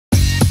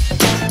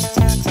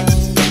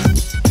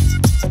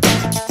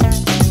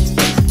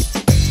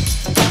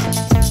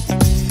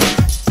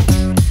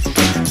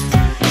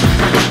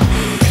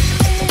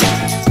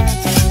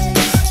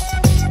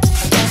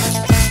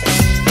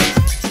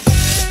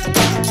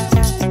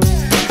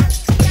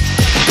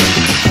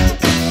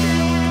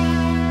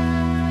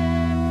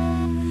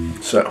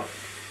So,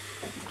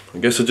 I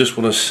guess I just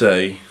want to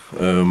say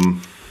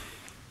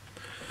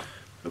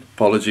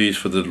apologies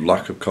for the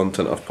lack of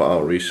content I've put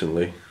out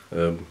recently.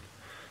 Been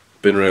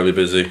really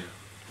busy.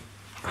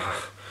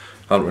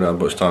 Haven't really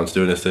had much time to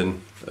do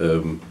anything.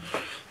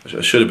 I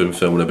should have been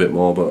filming a bit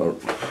more, but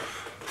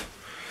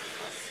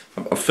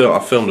I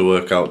filmed a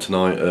workout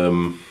tonight.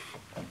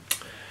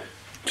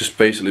 Just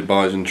basically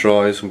buys and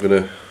tries. I'm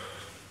gonna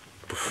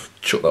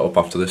chuck that up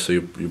after this, so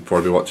you'll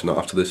probably be watching that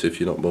after this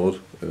if you're not bored.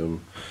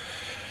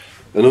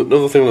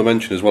 Another thing I want to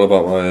mention as well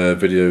about my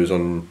videos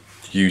on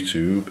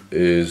YouTube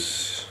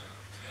is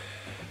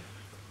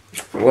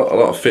a lot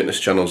of fitness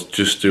channels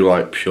just do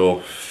like pure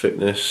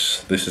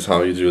fitness. This is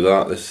how you do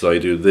that, this is how you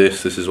do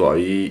this, this is what I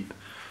eat,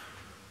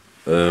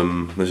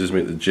 this is me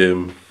at the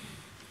gym.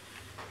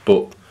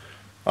 But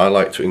I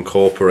like to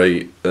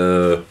incorporate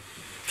a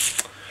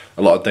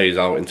lot of days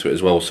out into it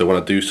as well, so when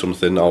I do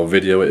something I'll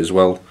video it as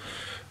well.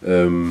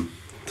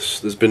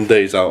 There's been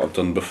days out I've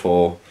done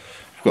before.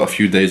 I've got a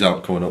few days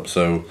out coming up,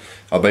 so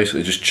I'll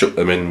basically just chuck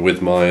them in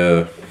with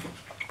my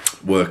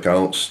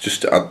workouts,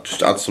 just to add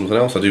something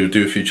else. I do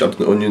a few. I've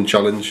done the onion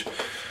challenge,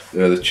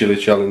 the chili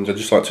challenge. I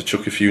just like to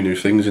chuck a few new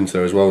things into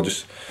there as well.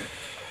 Just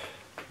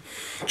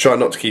try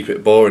not to keep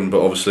it boring, but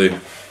obviously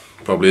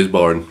probably is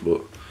boring.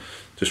 But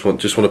just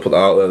want to put that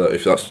out there, that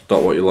if that's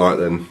not what you like,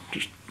 then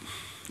just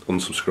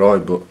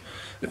unsubscribe. But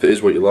if it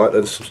is what you like,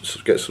 then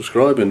get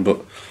subscribing. But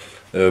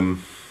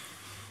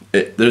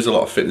there's a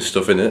lot of fitness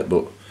stuff in it,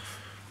 but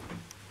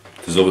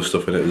there's other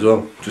stuff in it as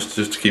well, just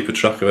to keep a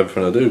track of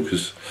everything I do,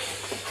 because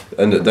at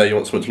the end of the day you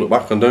want something to look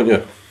back on, don't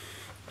you?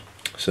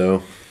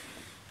 So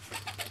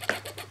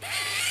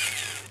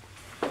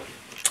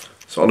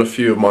on a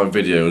few of my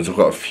videos I've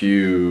got a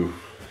few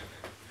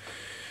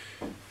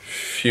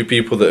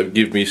people that have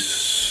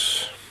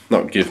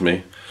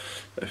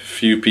a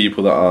few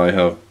people that I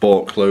have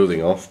bought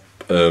clothing off.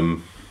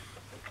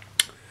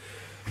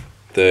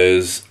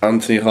 There's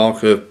Anthony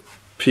Harker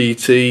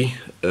PT,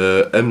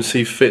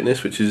 MC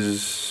Fitness, which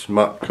is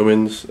Matt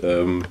Cummins.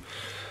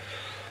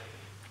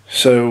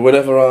 So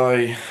whenever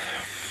I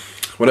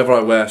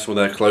wear some of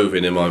their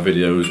clothing in my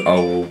videos, I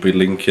will be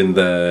linking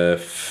their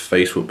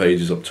Facebook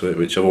pages up to it,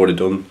 which I've already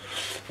done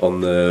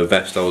on the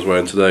vest I was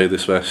wearing today.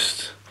 This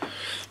vest,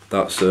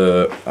 that's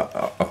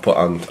I put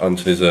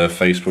Anthony's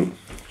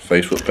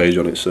Facebook page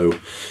on it. So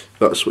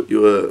that's what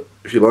you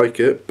if you like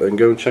it, then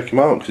go and check him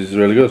out, because he's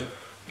really good,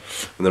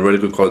 and they're really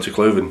good quality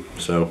clothing.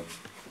 So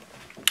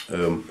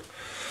I've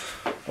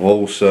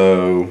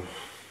also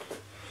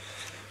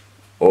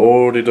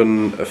already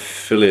done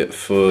affiliate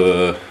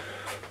for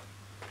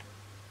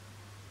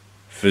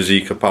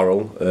Physique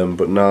Apparel,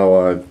 but now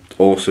I'm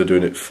also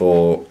doing it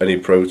for Any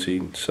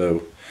Protein.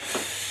 So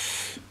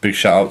big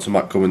shout out to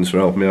Matt Cummins for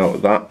helping me out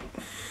with that.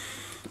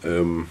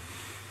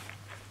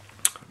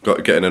 Got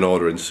to get an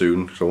order in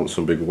soon, because I want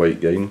some big weight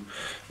gain.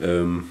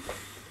 Have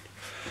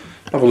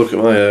a look at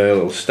my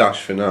little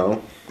stash for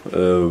now.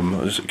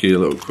 I'll just give you a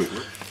little quick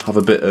look. Have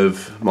a bit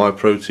of My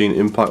Protein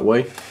Impact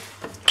Whey,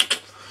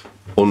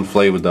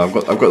 unflavoured though. I've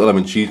got the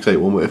lemon cheesecake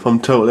one, but if I'm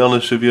totally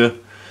honest with you,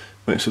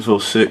 makes me feel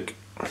sick.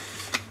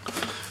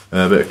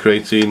 A bit of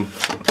creatine,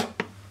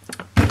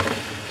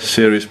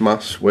 Serious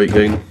Mass, weight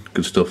gain,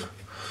 good stuff.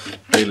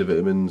 Daily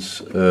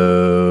vitamins,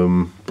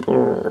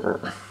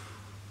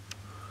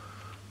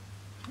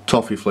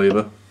 toffee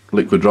flavour,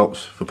 liquid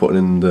drops for putting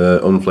in the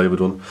unflavoured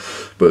one,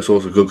 but it's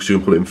also good because you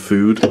can put it in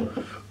food.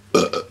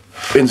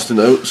 Instant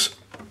oats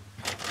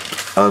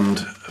and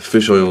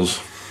fish oils.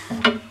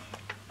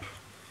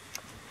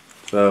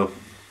 So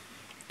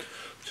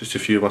just a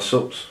few of my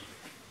subs.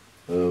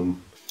 If you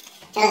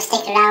want to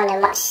stick around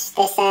and watch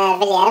this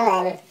video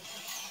and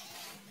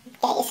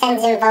get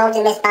yourselves involved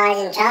in this buys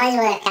and tries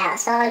workout,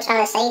 that's all I'm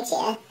trying to say to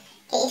you.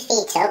 Get your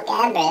feet up,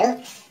 get a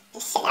brew,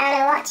 just sit down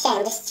and watch it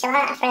and just chill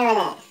out for a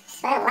minute.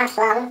 It won't last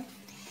long.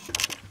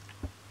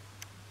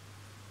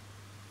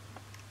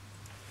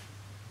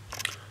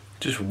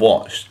 Just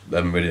watched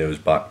them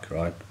videos back,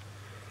 right?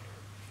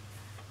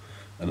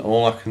 And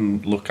all I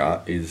can look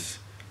at is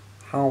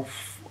how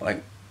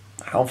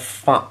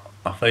fat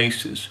my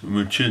face is and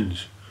my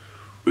chins,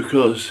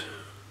 because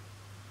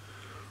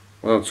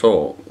when I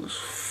talk, there's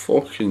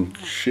fucking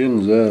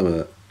chins there,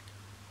 mate.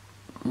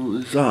 What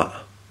is that?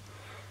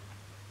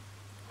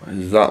 What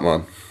is that,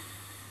 man?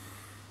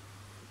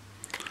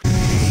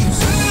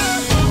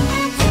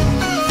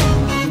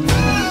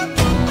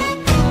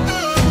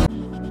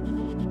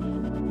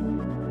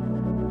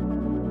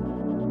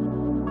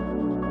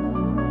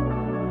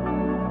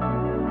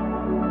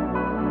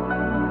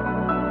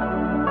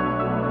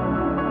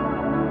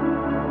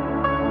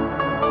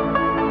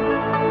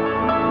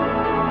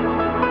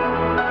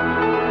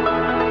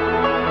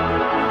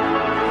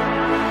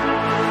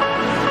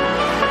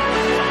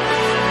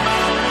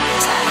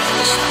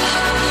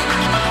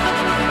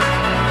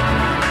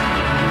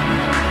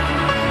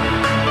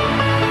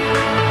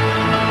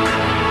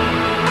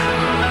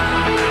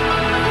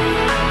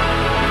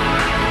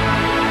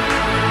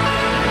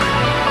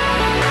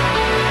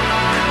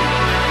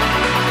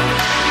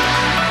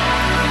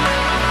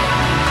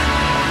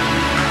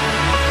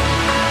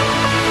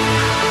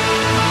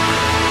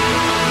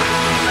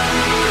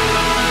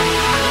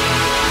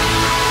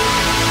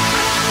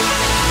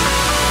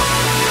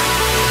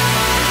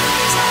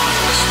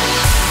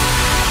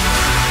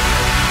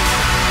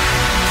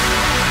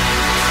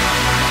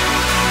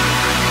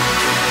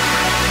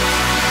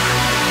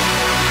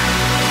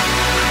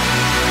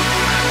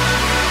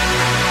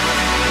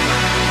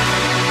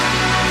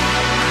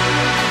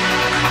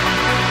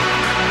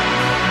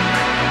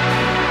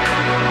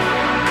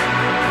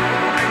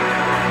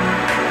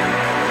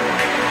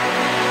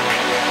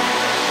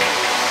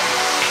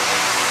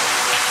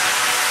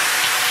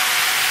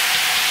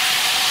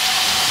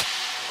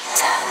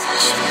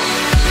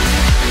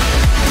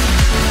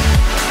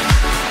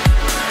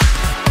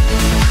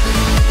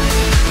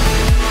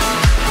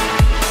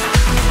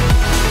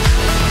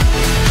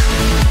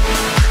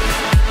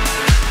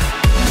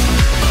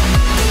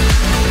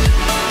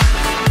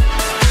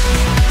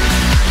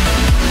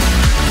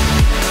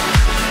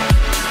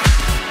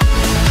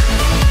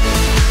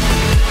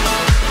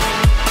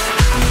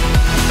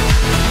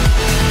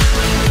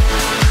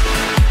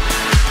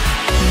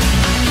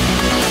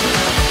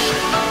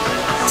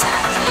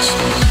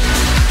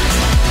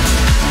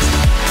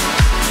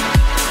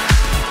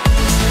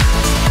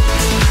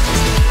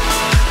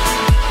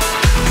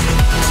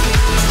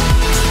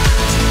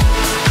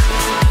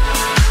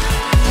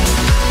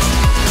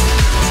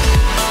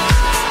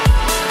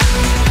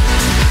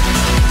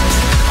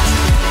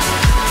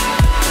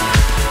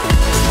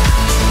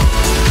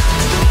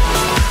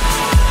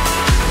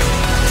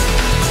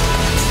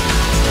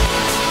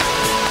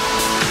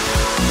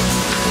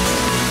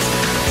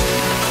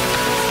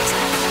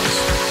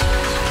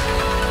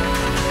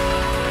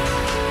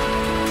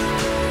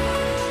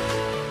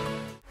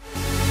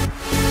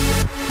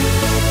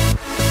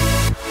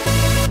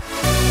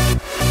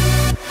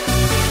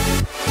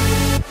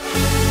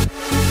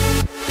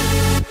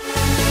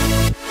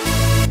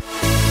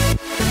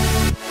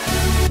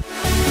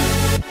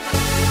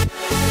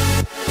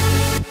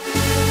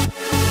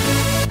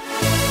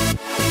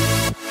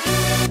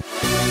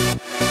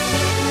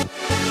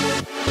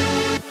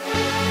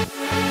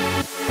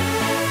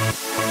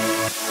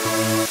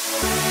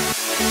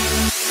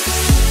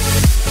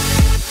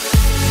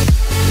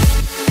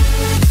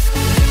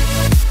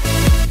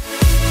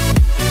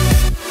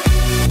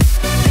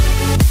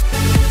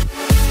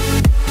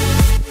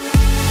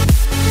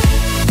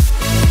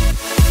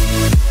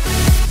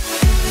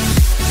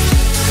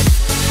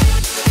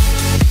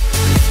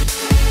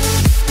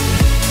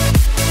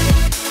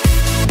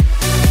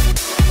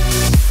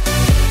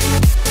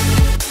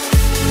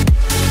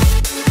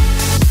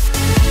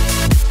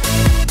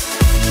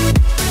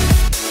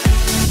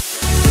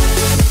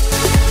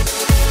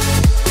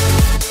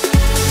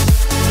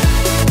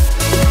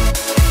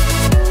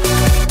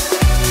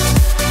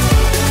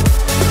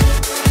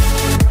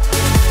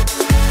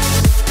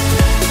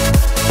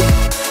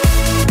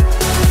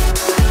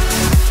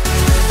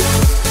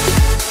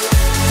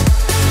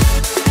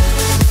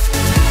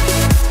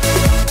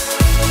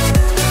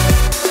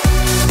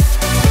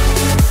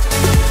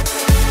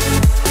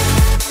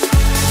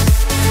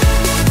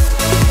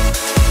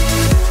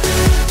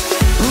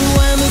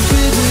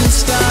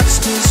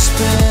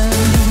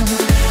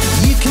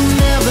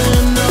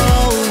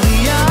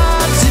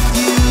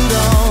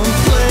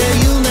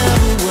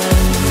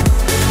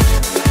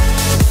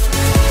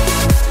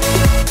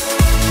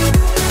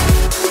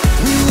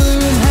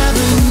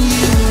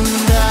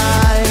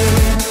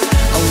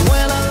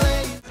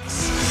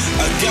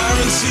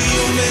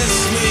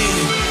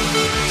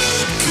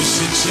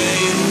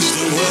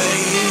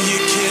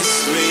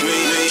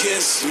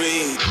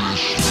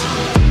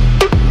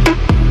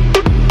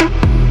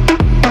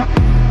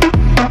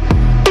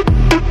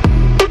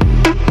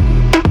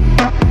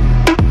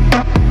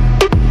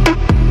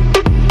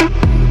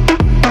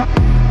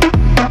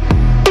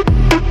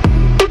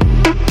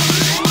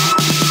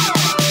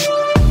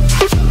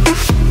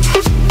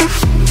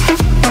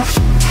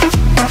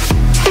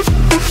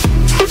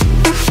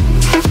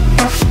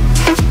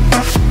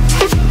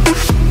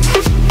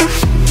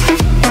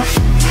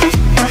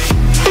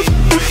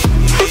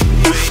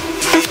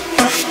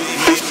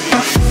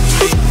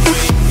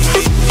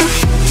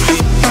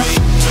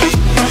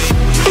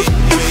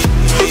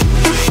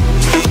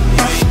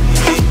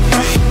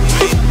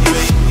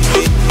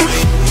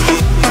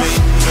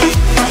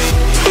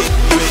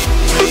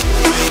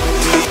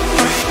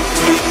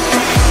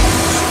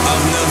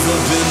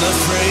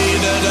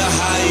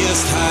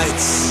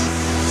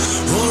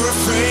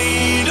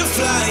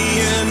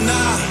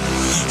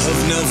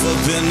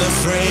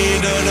 afraid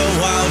of the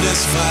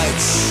wildest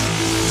fights,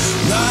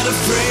 not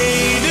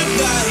afraid of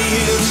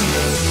dying.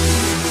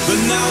 But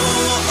now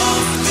I'm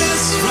off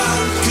this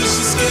route, 'cause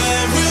she's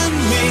scary.